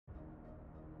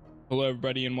Hello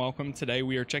everybody and welcome. Today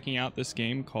we are checking out this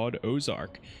game called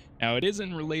OZARK. Now it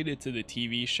isn't related to the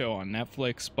TV show on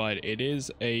Netflix, but it is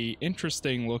a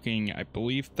interesting looking, I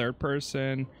believe, third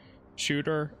person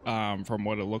shooter from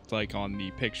what it looked like on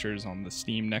the pictures on the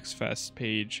Steam Next Fest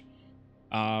page.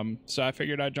 So I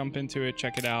figured I'd jump into it,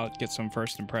 check it out, get some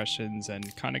first impressions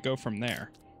and kind of go from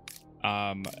there.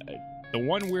 The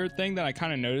one weird thing that I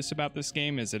kind of noticed about this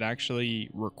game is it actually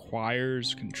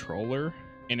requires controller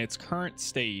in its current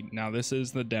state. Now this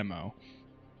is the demo,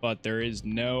 but there is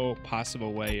no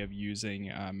possible way of using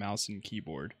mouse and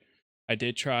keyboard. I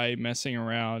did try messing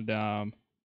around,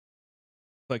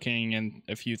 clicking and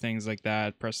a few things like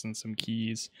that, pressing some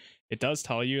keys. It does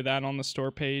tell you that on the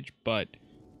store page, but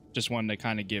just wanted to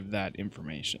kind of give that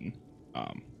information.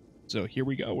 So here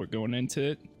we go, we're going into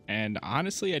it, and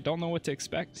honestly I don't know what to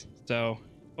expect, so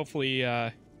hopefully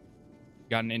got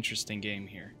an interesting game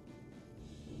here.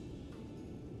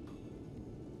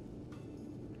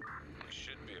 We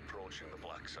should be approaching the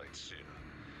black site soon.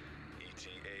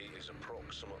 ETA is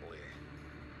approximately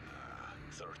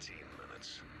 13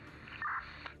 minutes.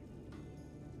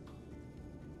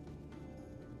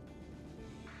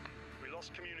 We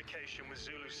lost communication with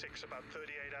Zulu 6 about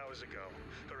 38 hours ago.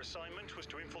 Her assignment was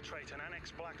to infiltrate an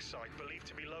annex black site believed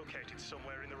to be located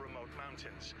somewhere in the remote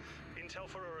mountains. Intel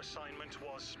for her assignment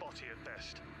was spotty at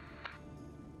best.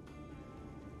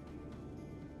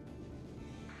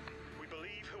 We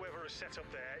believe whoever is set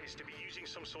up there is to be using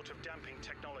some sort of damping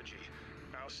technology.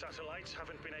 Our satellites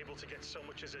haven't been able to get so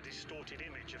much as a distorted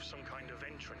image of some kind of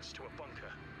entrance to a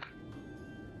bunker.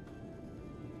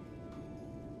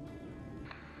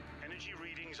 Energy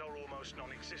readings are almost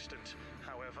non-existent.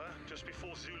 However, just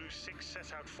before Zulu 6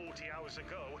 set out 40 hours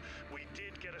ago, we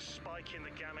did get a spike in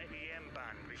the gamma EM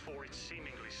band before it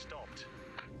seemingly stopped.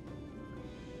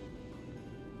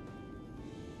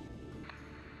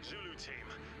 Zulu team,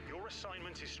 your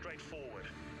assignment is straightforward.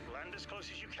 Land as close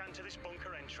as you can to this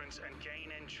bunker entrance and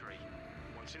gain entry.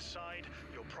 Once inside,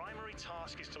 your primary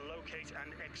task is to locate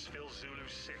and exfil Zulu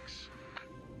 6.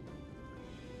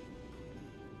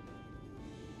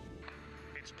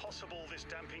 It's possible this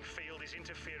damping field is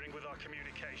interfering with our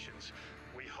communications.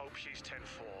 We hope she's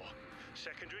 10-4.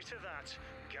 Secondary to that,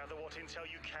 gather what intel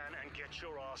you can and get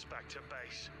your ass back to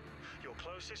base. Your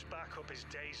closest backup is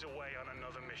days away on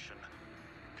another mission.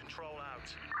 Control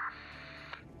out.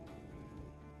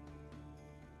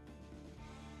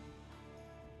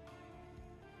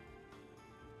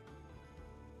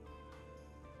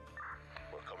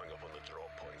 We're coming up on the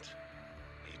drop point.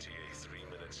 ETA 3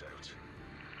 minutes out.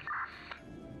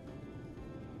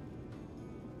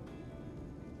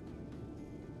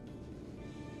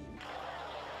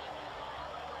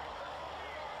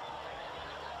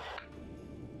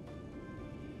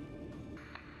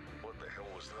 What the hell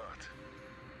was that?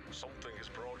 Something is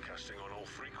broadcasting on all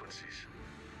frequencies.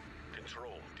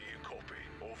 Control, do you copy?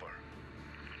 Over.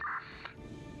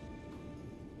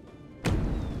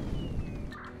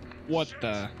 What Shit!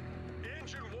 the?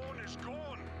 Engine 1 is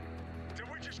gone! Did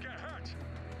we just get hit?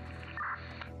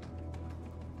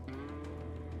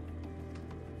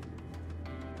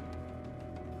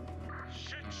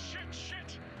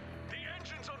 Shit! The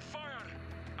engine's on fire!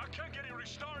 I can't get it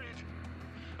restarted!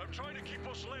 I'm trying to keep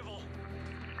us level.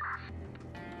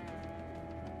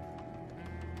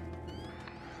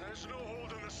 There's no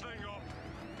holding this thing up.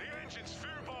 The engine's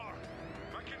foobar.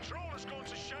 My controller's gone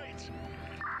to shite.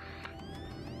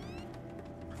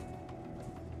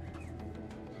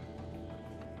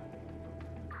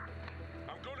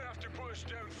 I'm gonna have to put us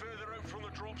down further out from the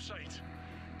drop site.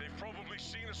 They've probably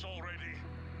seen us already.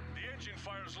 The engine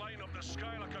fires line up the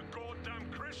sky like a goddamn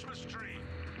Christmas tree.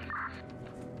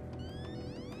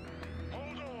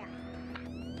 Hold on.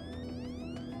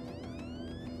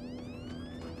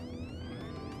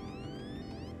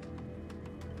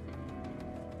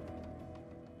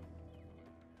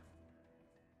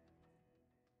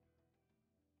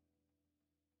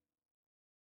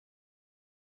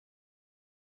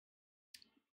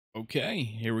 Okay,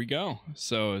 here we go.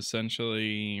 So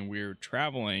essentially we're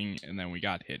traveling and then we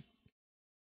got hit.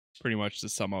 Pretty much to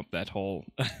sum up that whole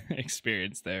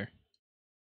experience there.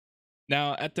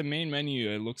 Now at the main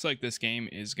menu, it looks like this game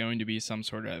is going to be some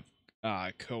sort of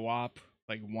co-op,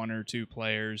 like 1 or 2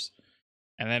 players.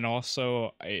 And then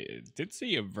also I did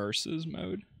see a versus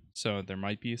mode, so there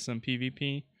might be some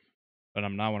PvP, but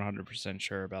I'm not 100%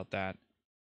 sure about that.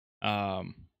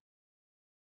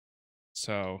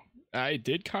 So I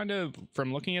did kind of,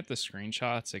 from looking at the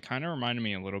screenshots, it kind of reminded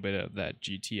me a little bit of that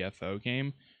GTFO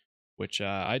game, which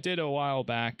I did a while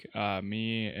back.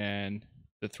 Me and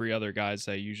the 3 other guys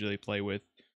I usually play with,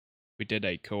 we did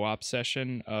a co-op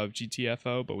session of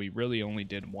GTFO, but we really only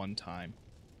did one time.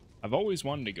 I've always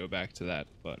wanted to go back to that,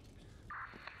 but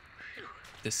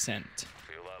Descent.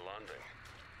 Feel that landing?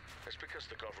 It's because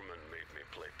the government made me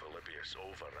play Polybius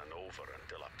over and over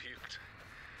until I puked.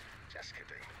 Just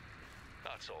kidding.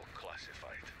 That's all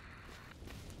classified.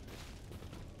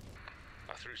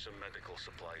 I threw some medical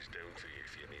supplies down for you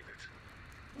if you need it.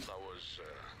 That was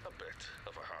a bit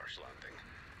of a harsh landing.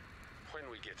 When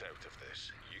we get out of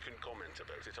this, you can comment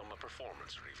about it on my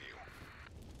performance review.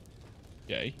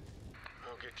 Yay.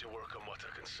 I'll get to work on what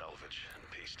I can salvage and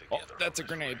piece together. Oh, that's a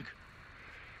grenade.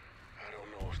 I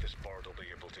don't know if this bird will be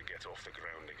able to get off the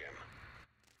ground again.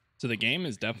 So the game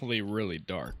is definitely really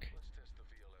dark. Let's test the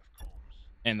VLF comms.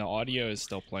 And the audio is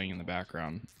still playing in the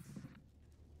background.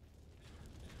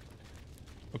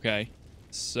 Okay.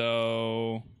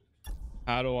 So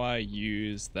how do I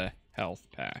use the health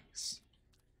packs?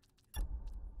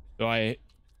 Do I...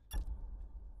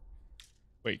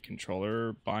 Wait,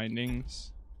 controller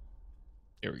bindings?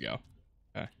 Here we go.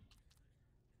 Okay.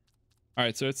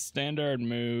 Alright, so it's standard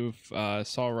move,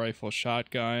 assault rifle,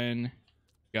 shotgun.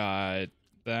 Got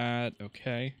that,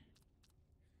 okay.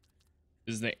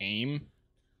 Is the aim?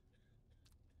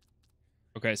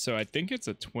 Okay, so I think it's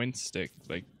a twin stick,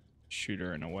 like,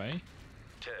 shooter in a way.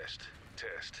 Test.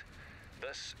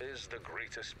 This is the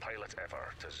greatest pilot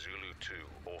ever to Zulu 2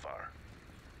 over.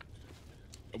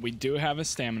 We do have a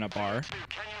stamina bar. Can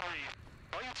you read?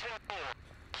 Are you 10-4?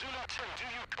 Zulu 2, do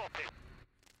you copy?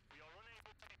 We are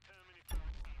unable to determine if you're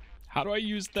receiving. How do I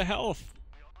use the health?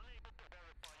 We are unable to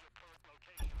verify your current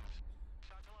locations.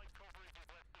 Satellite coverage is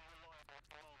less than reliable at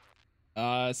the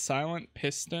moment. Silent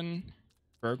piston,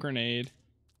 throw grenade.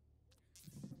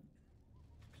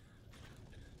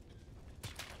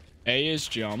 A is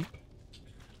jump.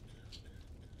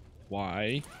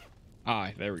 Y.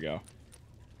 There we go.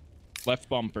 Left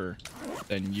bumper,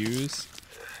 then use.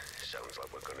 Sounds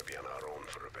like we're going to be on our own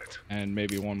for a bit. And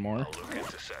maybe one more. I'll look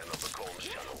into setting up a comms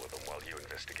channel with them while you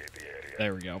investigate the area.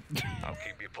 There we go. I'll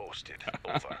keep you posted.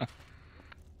 Over.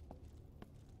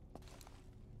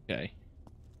 Okay.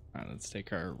 Alright, let's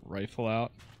take our rifle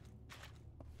out.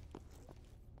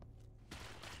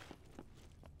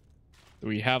 Do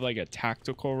we have like a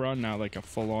tactical run, not like a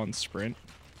full-on sprint?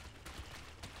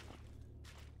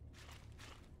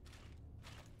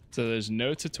 So there's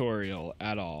no tutorial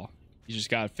at all. You just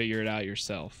gotta figure it out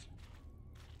yourself.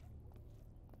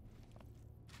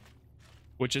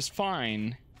 Which is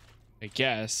fine, I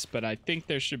guess, but I think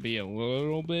there should be a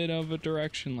little bit of a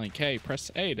direction, like, hey,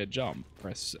 press A to jump.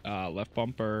 Press left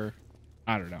bumper.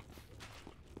 I don't know.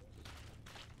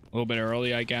 A little bit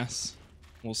early, I guess.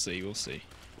 We'll see, we'll see.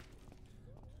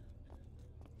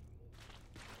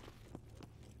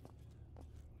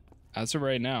 As of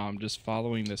right now, I'm just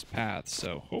following this path,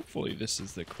 so hopefully this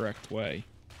is the correct way.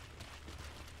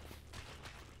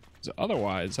 'Cause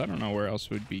otherwise, I don't know where else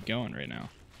we'd be going right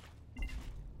now.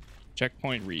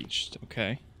 Checkpoint reached.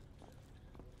 Okay.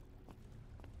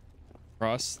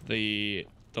 Cross the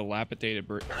dilapidated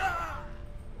bridge.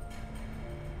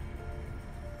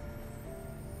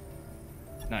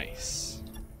 Nice.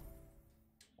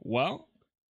 Well,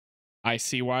 I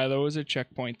see why there was a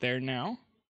checkpoint there now.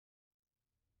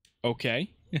 Okay.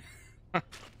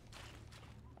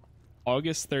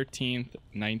 August 13th,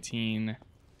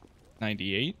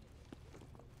 1998.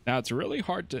 Now it's really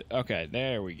hard to... Okay,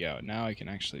 there we go. Now I can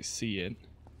actually see it.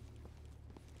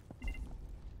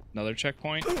 Another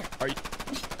checkpoint? Are you...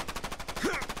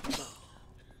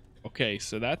 Okay,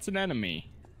 so that's an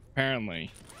enemy, apparently.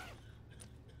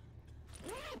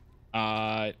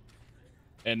 And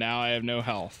now I have no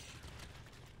health.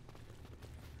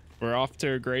 We're off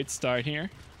to a great start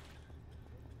here.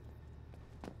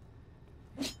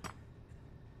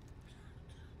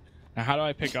 Now, how do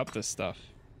I pick up this stuff?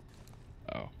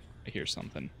 Oh, I hear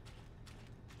something.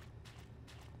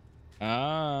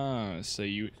 So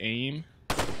you aim.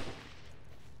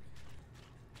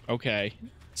 Okay.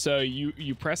 So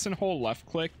you press and hold left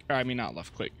click, or I mean not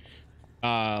left click.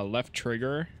 Left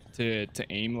trigger to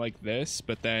aim like this,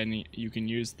 but then you can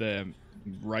use the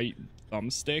right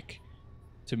thumbstick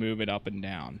to move it up and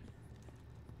down.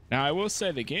 Now, I will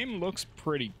say the game looks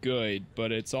pretty good,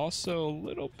 but it's also a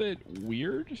little bit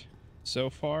weird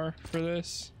so far for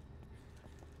this.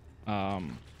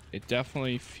 It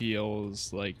definitely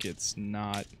feels like it's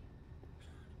not...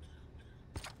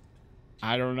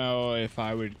 I don't know if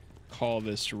I would call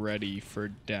this ready for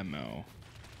demo.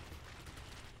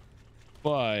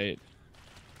 But...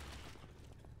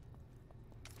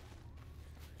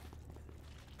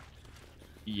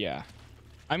 yeah.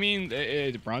 I mean,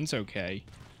 it runs okay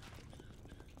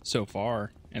so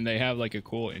far, and they have like a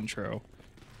cool intro.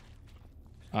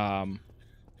 But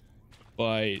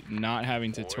not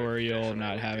having tutorial,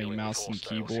 not having mouse and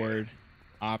keyboard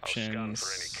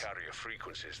options.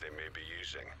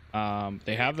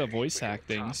 They have the voice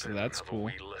acting, so that's cool.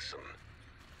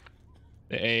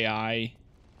 The AI.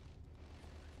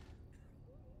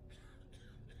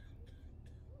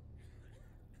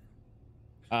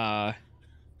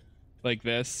 Like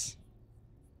this.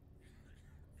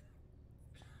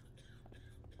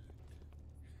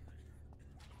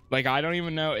 Like, I don't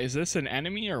even know, is this an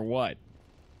enemy or what?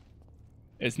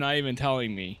 It's not even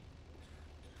telling me.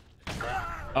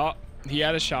 Oh, he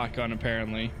had a shotgun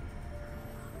apparently.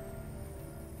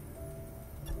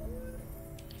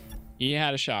 He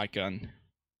had a shotgun.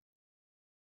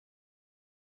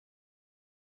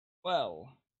 Well.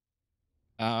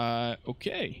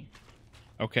 Okay.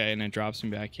 Okay, and it drops me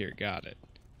back here. Got it.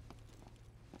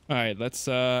 Alright, let's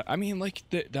I mean, like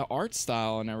the art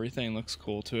style and everything looks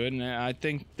cool to it, and I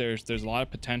think there's a lot of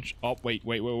potential. Oh, wait,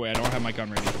 I don't have my gun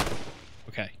ready.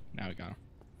 Okay, now we got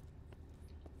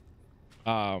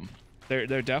him.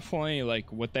 They're definitely,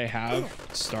 like, what they have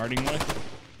starting with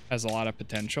has a lot of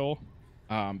potential,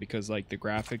 because like the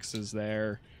graphics is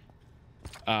there,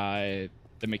 the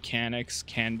mechanics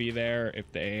can be there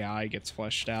if the AI gets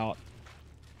fleshed out.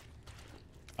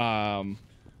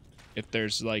 If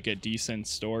there's like a decent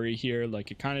story here,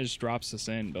 like it kind of just drops us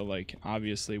in, but like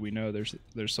obviously we know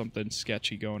there's something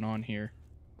sketchy going on here.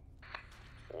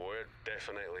 We're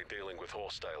definitely dealing with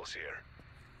hostiles here.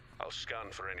 I'll scan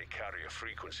for any carrier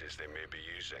frequencies they may be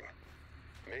using.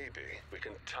 Maybe we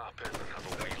can tap in and have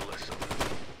a wee listen.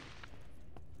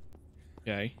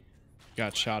 Okay,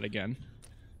 got shot again.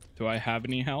 Do I have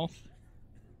any health?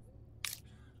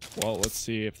 Well, let's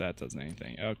see if that does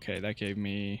anything. Okay, that gave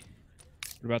me...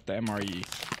 What about the MRE?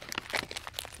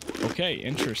 Okay,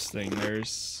 interesting.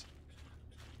 There's...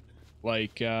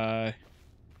 like, oh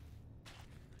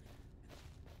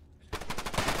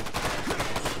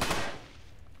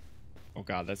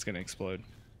god, that's gonna explode.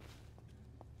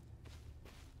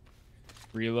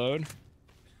 Reload.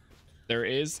 There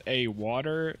is a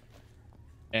water...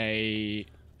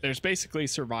 There's basically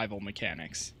survival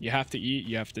mechanics. You have to eat,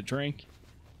 you have to drink.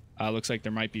 Looks like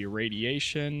there might be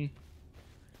irradiation.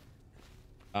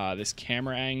 This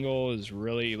camera angle is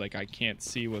really, like, I can't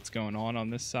see what's going on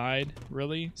this side,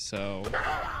 really. So,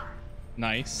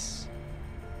 nice.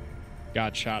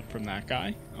 Got shot from that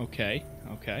guy. Okay,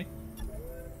 okay.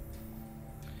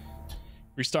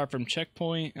 Restart from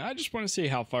checkpoint. I just want to see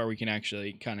how far we can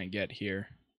actually kind of get here.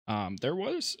 There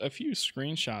was a few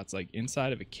screenshots, like,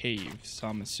 inside of a cave. So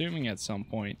I'm assuming at some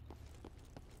point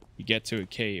you get to a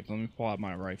cave. Let me pull out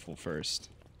my rifle first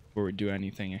before we do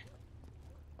anything.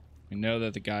 We know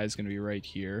that the guy's gonna be right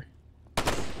here.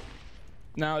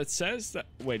 Now it says that,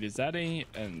 wait, is that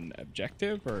an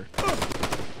objective, or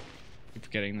keep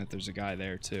forgetting that there's a guy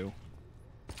there too.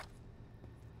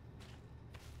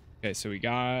 Okay, so we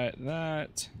got that.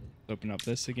 Let's open up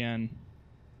this again.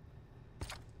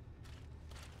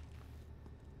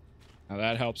 Now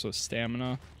that helps with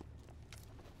stamina.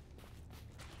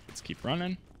 Let's keep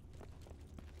running.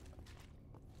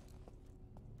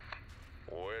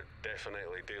 We're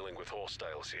definitely dealing with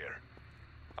hostiles here.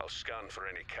 I'll scan for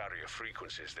any carrier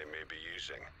frequencies they may be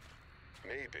using.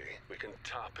 Maybe we can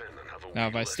tap in and have a Now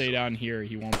if I stay down here,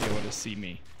 he won't be able to see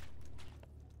me.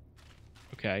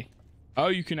 Okay. Oh,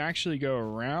 you can actually go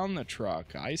around the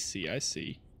truck. I see, I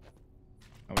see.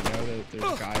 Oh, we know that there's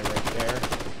a guy right there.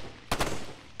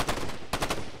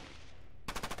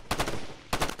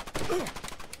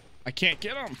 I can't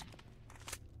get him.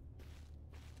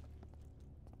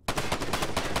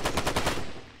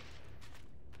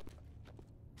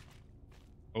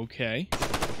 Okay.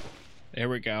 There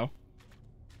we go.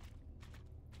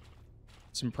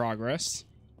 Some progress.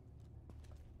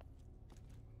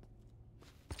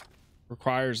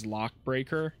 Requires lock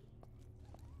breaker.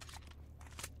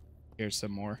 Here's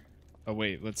some more. Oh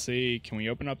wait, let's see. Can we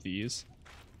open up these?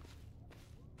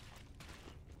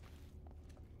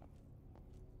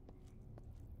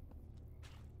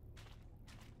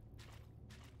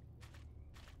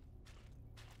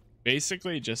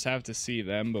 Basically, just have to see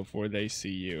them before they see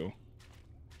you.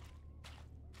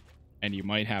 And you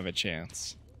might have a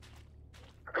chance.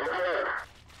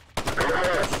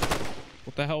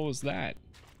 What the hell was that?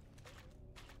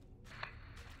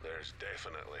 There's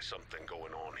definitely something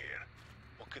going on here.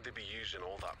 What could they be using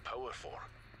all that power for?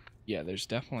 Yeah, there's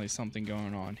definitely something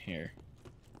going on here.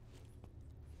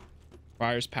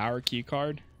 Requires power key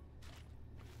card.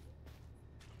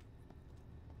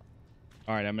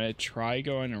 Alright, I'm gonna try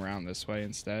going around this way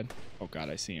instead. Oh god,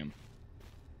 I see him.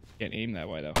 Can't aim that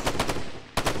way though.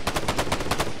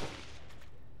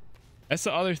 That's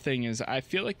the other thing, is I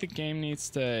feel like the game needs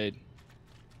to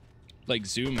like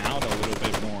zoom out a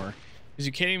little bit more, because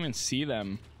you can't even see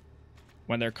them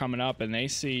when they're coming up, and they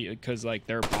see, because like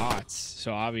they're bots,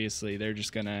 so obviously they're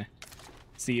just gonna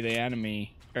see the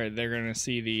enemy, or they're gonna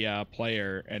see the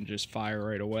player and just fire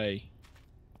right away.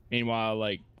 Meanwhile,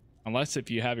 like, unless if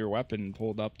you have your weapon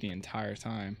pulled up the entire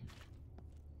time.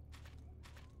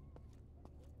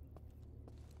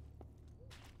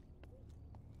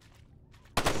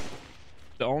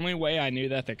 The only way I knew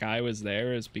that the guy was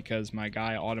there is because my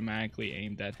guy automatically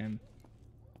aimed at him.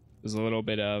 There's a little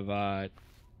bit of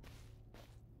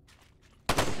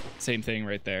same thing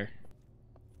right there.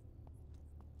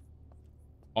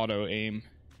 Auto aim.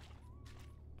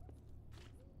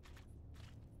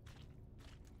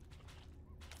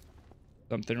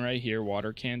 Something right here,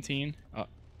 water canteen.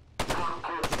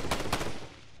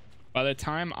 By the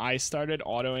time I started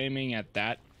auto aiming at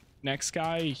that next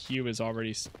guy, he was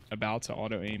already about to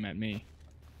auto aim at me.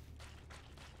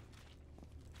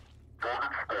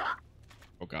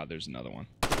 Oh god, there's another one.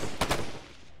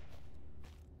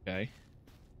 Okay.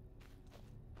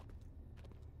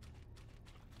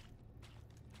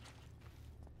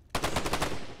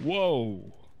 Whoa,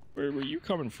 where were you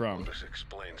coming from? This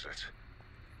explains it.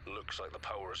 Looks like the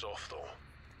power is off though.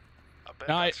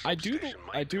 Now I do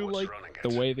like the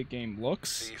way the game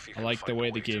looks. I like the way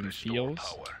the game feels.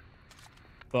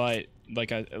 But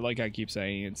like I keep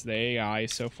saying, it's the AI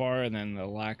so far, and then the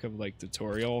lack of like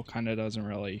tutorial kind of doesn't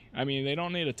really. I mean, they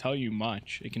don't need to tell you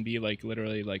much. It can be like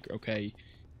literally like, okay,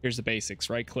 here's the basics.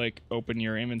 Right click, open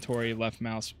your inventory, left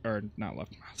mouse, or not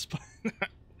left mouse, but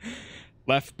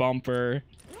left bumper,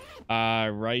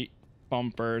 right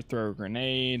bumper, throw a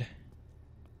grenade,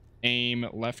 aim,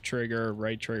 left trigger,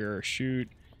 right trigger, shoot.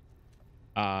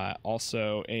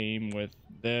 Also aim with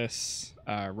this,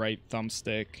 right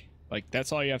thumbstick. Like,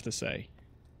 that's all you have to say.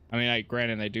 I mean,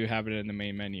 granted, they do have it in the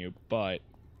main menu, but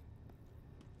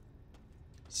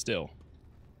still.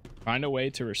 Find a way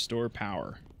to restore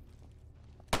power.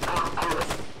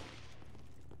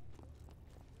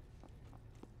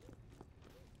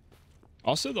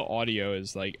 Also, the audio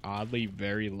is, like, oddly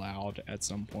very loud at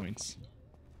some points.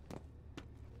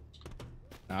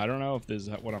 Now, I don't know if this is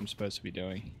what I'm supposed to be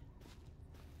doing,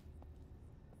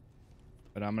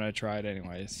 but I'm gonna try it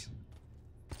anyways.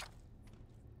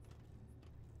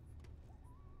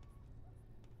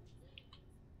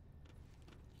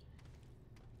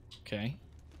 Okay.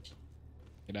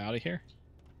 Get out of here.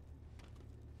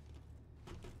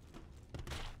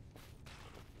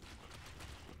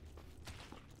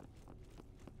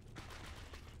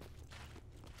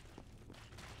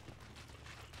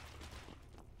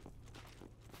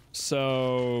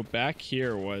 So back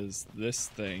here was this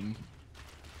thing.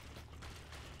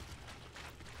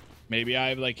 Maybe I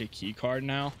have like a key card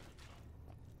now.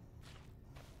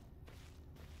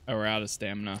 Oh, we're out of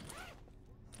stamina.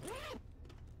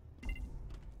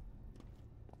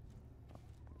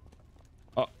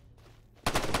 Oh.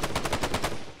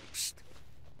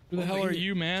 Who the hell are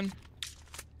you, man?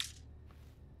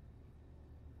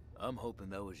 I'm hoping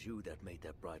that was you that made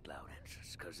that bright loud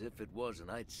entrance, because if it wasn't,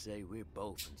 I'd say we're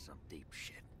both in some deep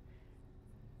shit.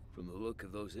 From the look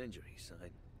of those injuries,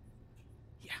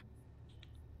 yeah,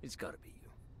 it's gotta be you.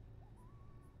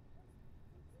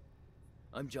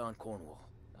 I'm John Cornwall.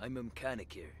 I'm a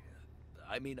mechanic here.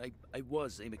 I mean, I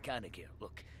was a mechanic here.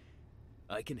 Look,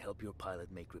 I can help your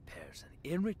pilot make repairs,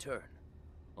 and in return,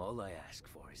 all I ask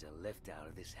for is a lift out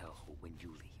of this hellhole when you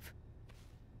leave.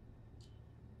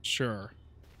 Sure.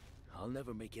 I'll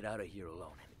never make it out of here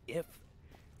alone, and if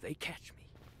they catch me,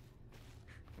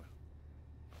 well,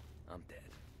 I'm dead.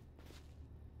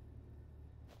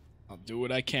 I'll do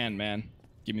what I can, man.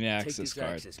 Give me the access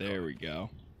card. Access there card. we go.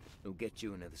 We'll get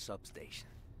you into the substation.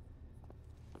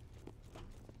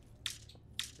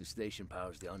 The station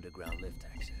powers the underground lift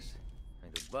access.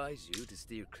 I'd advise you to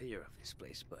steer clear of this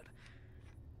place, but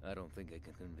I don't think I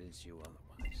can convince you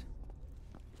otherwise.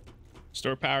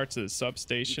 Store power to the You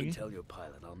substation. can tell your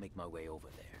pilot I'll make my way over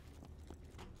there.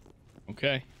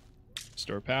 Okay.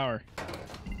 Store power.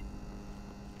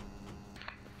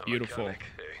 A Beautiful. mechanic,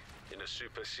 eh? In a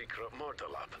super secret murder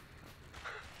lab.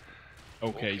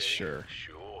 Okay, sure.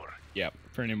 Sure. Yep,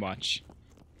 pretty much.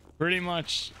 Pretty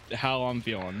much how I'm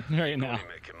feeling right now. Only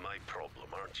making my problem,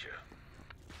 aren't you?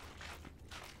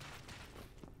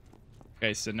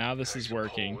 Okay, so now this is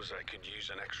working. I suppose I could use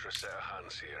an extra set of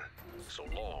hands here, so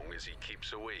long as he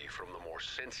keeps away from the more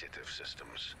sensitive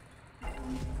systems.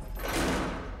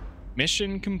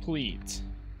 Mission complete.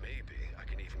 Maybe I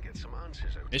can even get some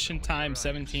answers out. Mission time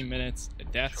 17 minutes.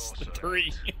 Deaths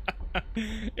 3.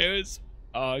 It was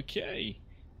okay.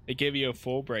 They gave you a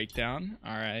full breakdown.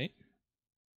 All right.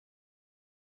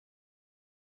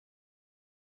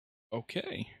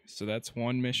 Okay, so that's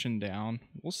one mission down.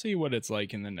 We'll see what it's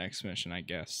like in the next mission, I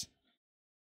guess.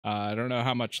 I don't know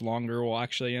how much longer we'll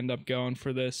actually end up going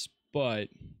for this, but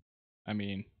I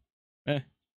mean,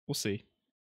 we'll see.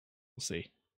 We'll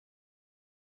see.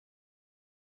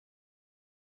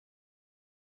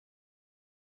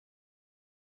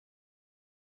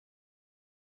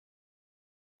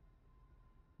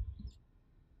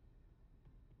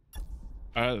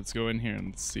 All right, let's go in here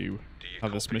and let's see how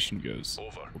this mission goes.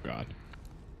 Over. Oh God.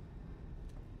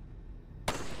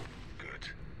 Good.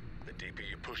 The deeper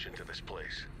you push into this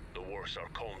place, the worse our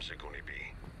comms are going to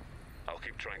be. I'll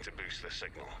keep trying to boost the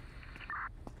signal.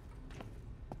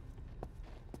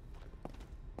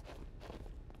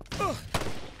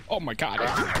 Oh my God,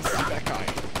 I didn't see that guy.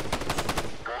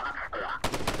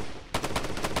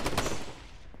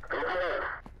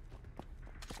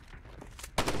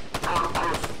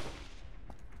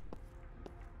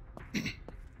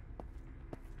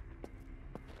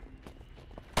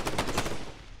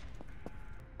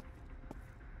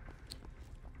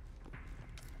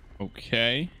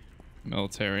 Okay,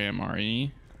 military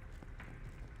MRE.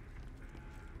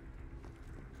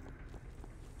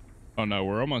 Oh no,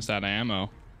 we're almost out of ammo.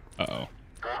 Uh-oh.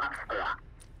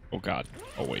 Oh God.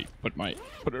 Oh wait, put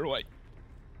it away.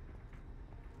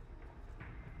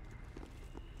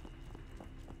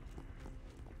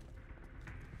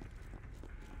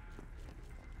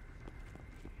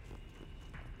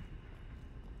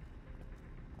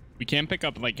 We can't pick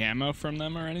up like ammo from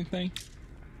them or anything.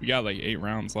 We got like 8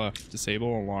 rounds left.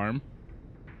 Disable alarm.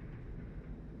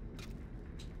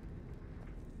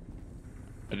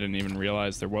 I didn't even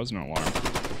realize there was an alarm.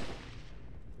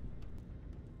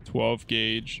 12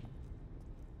 gauge.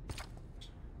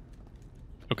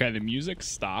 Okay, the music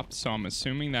stopped, so I'm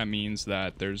assuming that means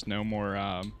that there's no more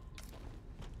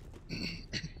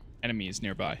enemies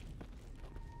nearby.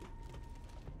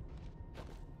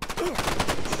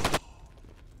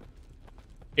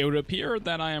 It would appear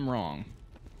that I am wrong.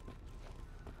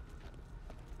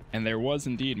 And there was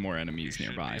indeed more enemies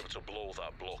nearby. You should be able to blow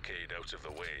that blockade out of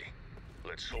the way.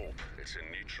 Let's hope it's in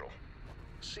neutral.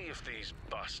 See if these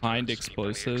bastards Find keep any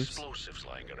explosives. explosives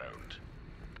lying around.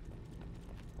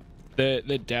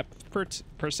 The depth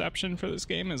perception for this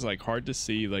game is like hard to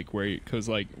see, like where, because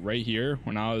like right here,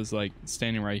 when I was like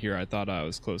standing right here, I thought I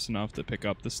was close enough to pick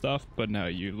up the stuff, but no,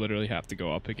 you literally have to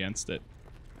go up against it.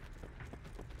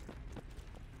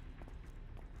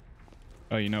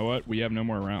 Oh, you know what? We have no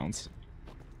more rounds.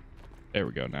 There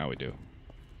we go. Now we do.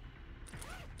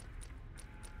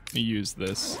 Let me use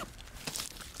this.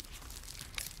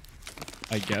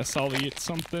 I guess I'll eat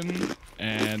something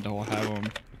and I'll have them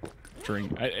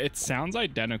drink. It sounds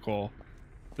identical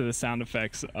to the sound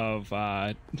effects of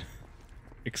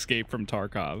Escape from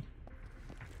Tarkov.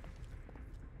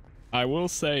 I will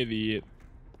say the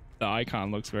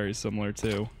icon looks very similar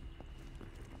too.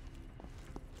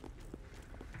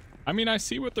 I mean, I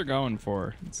see what they're going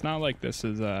for. It's not like this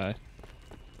is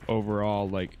overall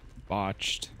like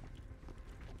botched.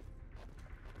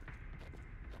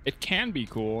 It can be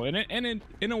cool, and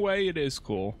in a way it is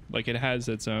cool. Like it has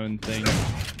its own thing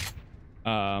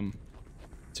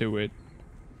to it.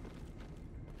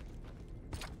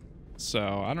 So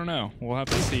I don't know. We'll have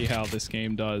to see how this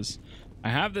game does. I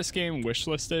have this game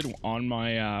wishlisted on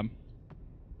my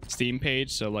Steam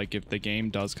page, so like if the game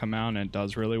does come out and it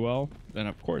does really well, then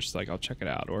of course like I'll check it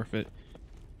out. Or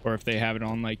if they have it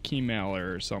on like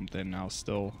Keymailer or something, I'll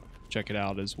still check it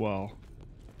out as well.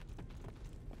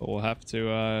 But we'll have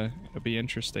to it'll be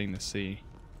interesting to see.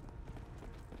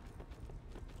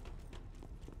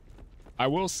 I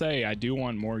will say I do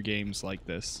want more games like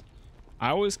this. I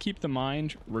always keep the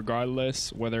mind,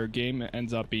 regardless whether a game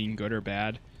ends up being good or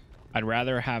bad, I'd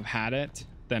rather have had it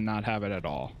than not have it at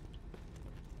all.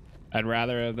 I'd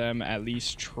rather them at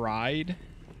least tried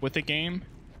with a game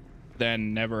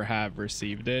than never have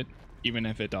received it, even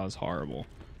if it does horrible.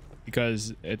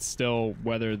 Because it's still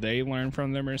whether they learn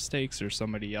from their mistakes or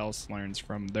somebody else learns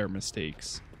from their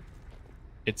mistakes.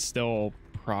 It's still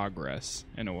progress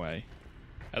in a way.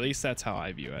 At least that's how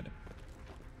I view it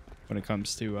when it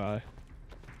comes to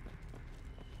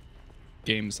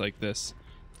games like this.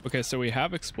 Okay, so we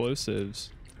have explosives,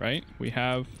 right? We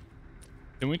have...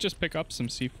 Didn't we just pick up some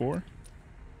C4?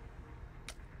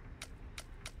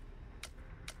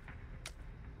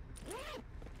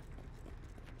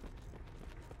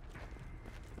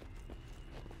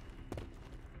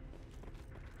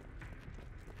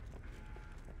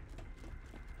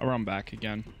 I'll run back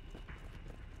again.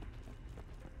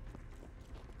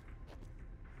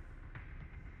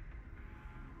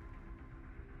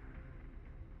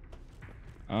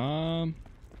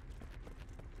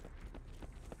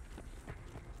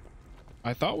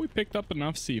 I thought we picked up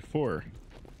enough C4.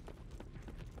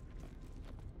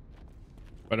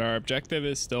 But our objective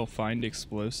is still find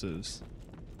explosives.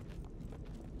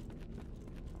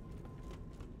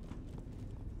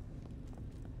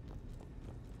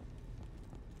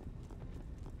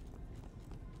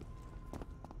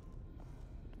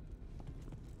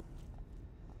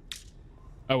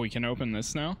 Oh, we can open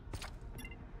this now?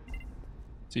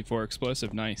 C4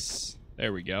 explosive, nice.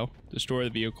 There we go. Destroy the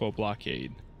vehicle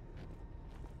blockade.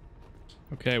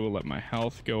 Okay, we'll let my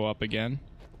health go up again.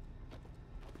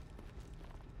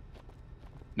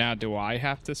 Now, do I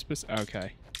have to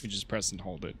okay, we just press and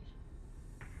hold it.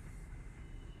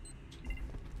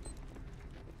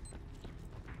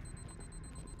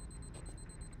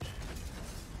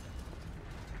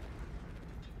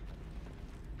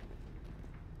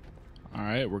 All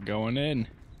right, we're going in.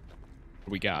 What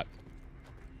do we got?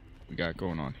 We got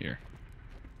going on here.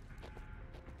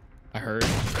 I heard.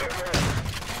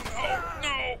 Oh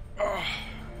no! Oh.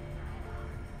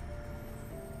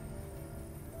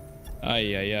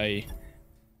 Ay, ay, ay.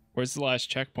 Where's the last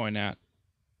checkpoint at?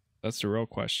 That's the real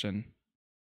question.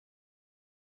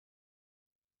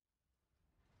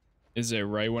 Is it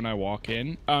right when I walk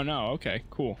in? Oh no, okay,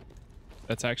 cool.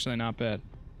 That's actually not bad.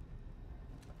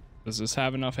 Does this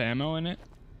have enough ammo in it?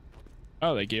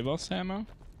 Oh, they gave us ammo?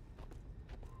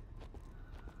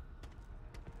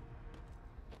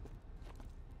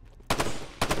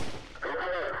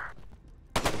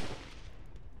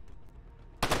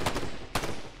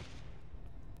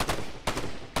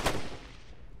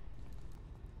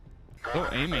 Still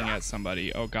aiming at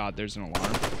somebody. Oh god, there's an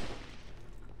alarm.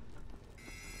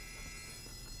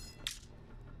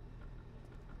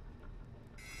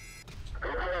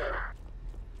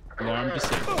 Alarm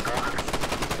disabled.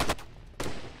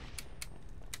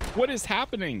 What is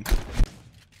happening?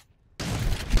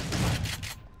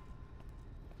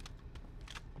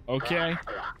 Okay.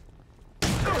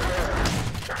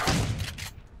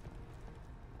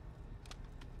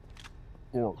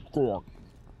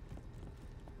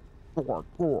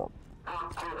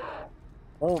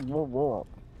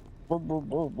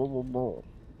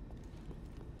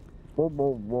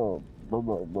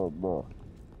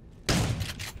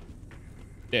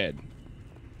 Dead.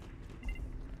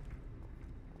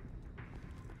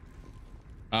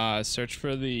 Search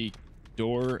for the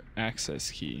door access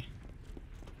key.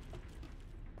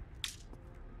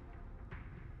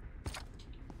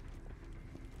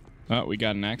 Oh, we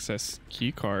got an access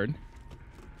key card.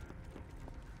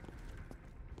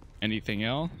 Anything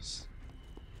else?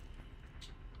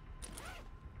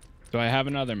 Do I have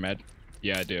another med?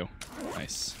 Yeah, I do.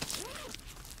 Nice.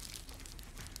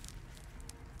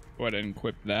 Go ahead and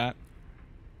equip that.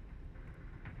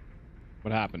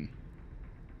 What happened?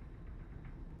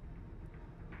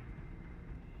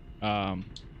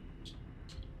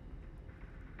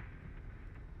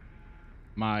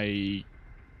 My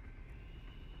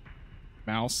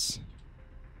mouse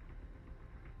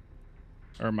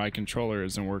or my controller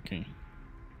isn't working.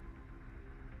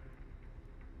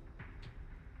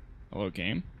 Hello,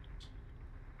 game?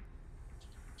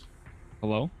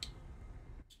 Hello?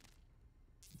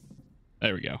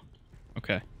 There we go.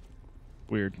 Okay.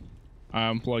 Weird. I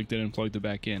unplugged it and plugged it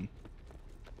back in.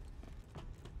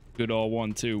 Good all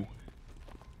 1-2.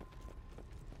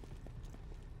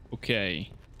 Okay.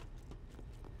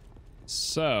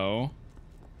 So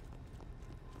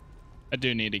I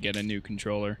do need to get a new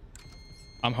controller.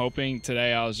 I'm hoping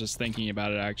today, I was just thinking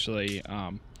about it actually.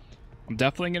 I'm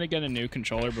definitely gonna get a new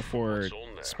controller before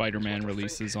Spider-Man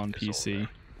releases on PC.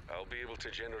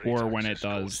 Or when it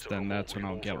does, then that's when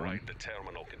I'll get one. The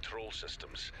terminal control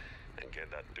systems and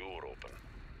get that door open.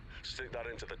 Stick that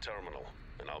into the terminal,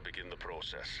 and I'll begin the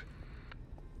process.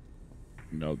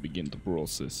 And I'll begin the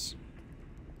process.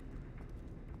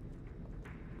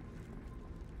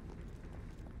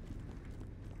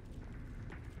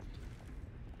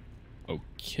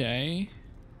 Okay.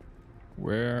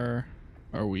 Where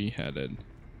are we headed?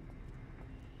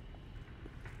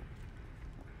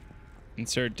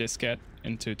 Insert diskette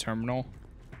into terminal.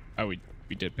 Oh, we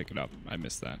did pick it up. I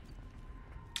missed that.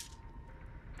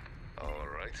 All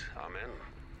right, I'm in.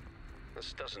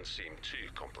 This doesn't seem too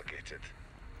complicated.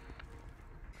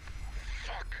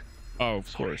 Fuck. Oh,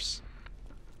 of course.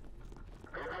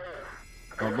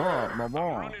 I'm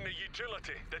running a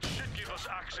utility that should give us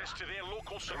access to their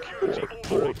local security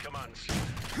override commands.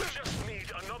 Just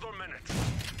need another minute.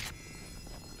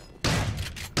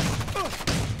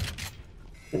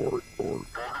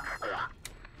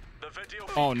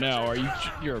 Oh no, are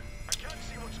you're... I can't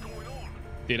see what's going on.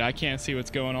 Dude, I can't see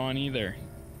what's going on either.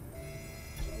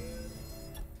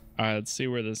 Alright, let's see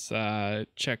where this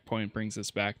checkpoint brings us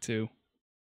back to.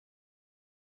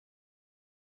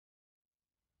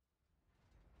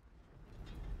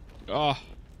 Oh.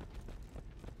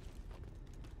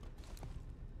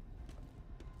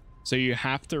 So you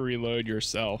have to reload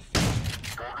yourself.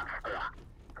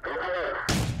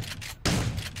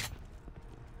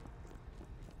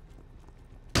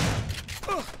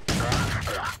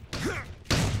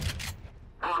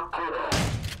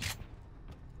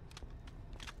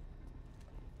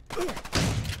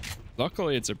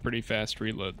 Luckily, it's a pretty fast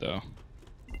reload, though.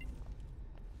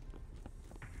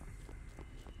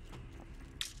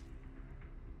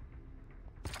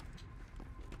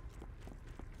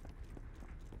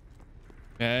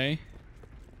 Okay.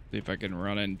 See if I can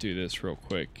run and do this real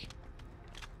quick.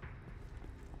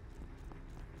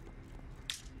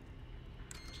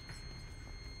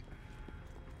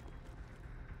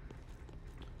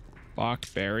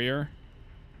 Lock barrier.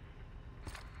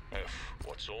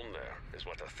 What's on there is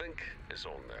what I think is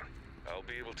on there. I'll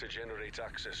be able to generate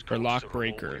access Or lock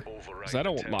breaker. Is that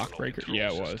a lock breaker?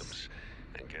 Yeah, it was.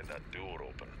 And get that door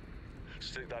open.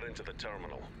 Stick that into the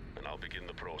terminal, and I'll begin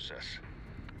the process.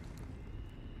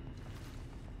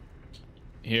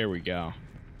 Here we go.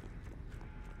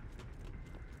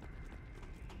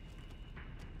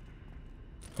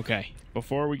 Okay,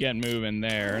 before we get moving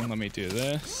there, let me do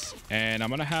this. And I'm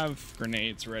gonna have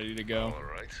grenades ready to go. All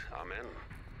right, I'm in.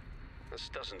 This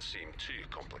doesn't seem too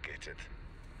complicated.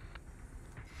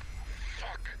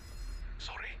 Fuck.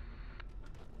 Sorry.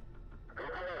 I'm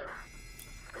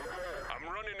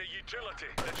running a utility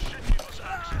that should give us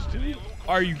access to the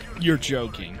Are you're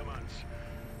joking?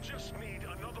 Just need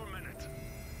another minute.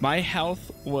 My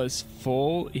health was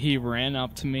full. He ran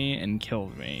up to me and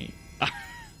killed me.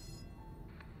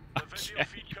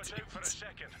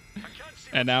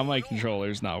 And now my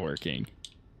controller's not working.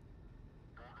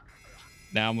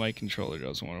 Now my controller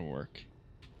doesn't want to work.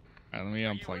 Alright, let me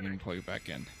unplug and plug it back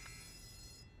in.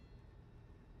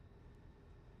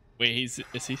 Wait,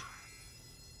 is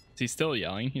he still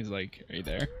yelling? He's like, are you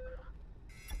there?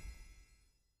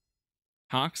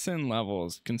 Toxin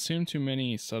levels. Consume too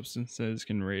many substances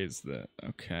can raise the...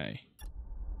 Okay.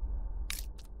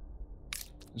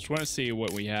 Just want to see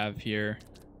what we have here.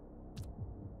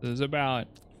 There's about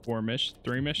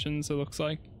 3 missions, it looks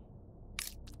like.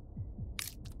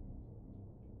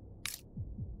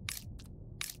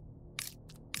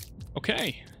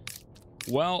 Okay.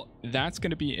 Well, that's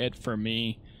going to be it for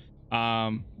me.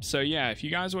 So yeah, if you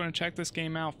guys want to check this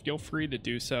game out, feel free to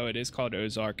do so. It is called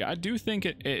OZARK. I do think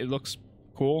it looks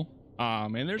cool.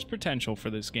 And there's potential for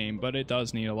this game, but it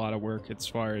does need a lot of work as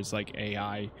far as like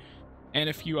AI and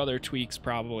a few other tweaks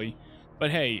probably.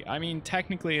 But hey, I mean,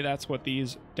 technically that's what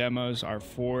these demos are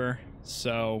for.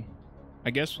 So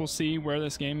I guess we'll see where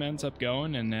this game ends up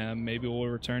going, and maybe we'll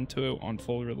return to it on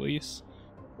full release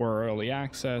or early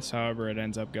access, however it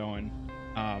ends up going.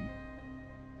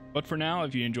 But for now,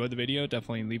 if you enjoyed the video,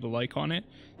 definitely leave a like on it,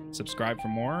 subscribe for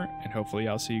more, and hopefully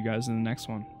I'll see you guys in the next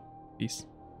one. Peace.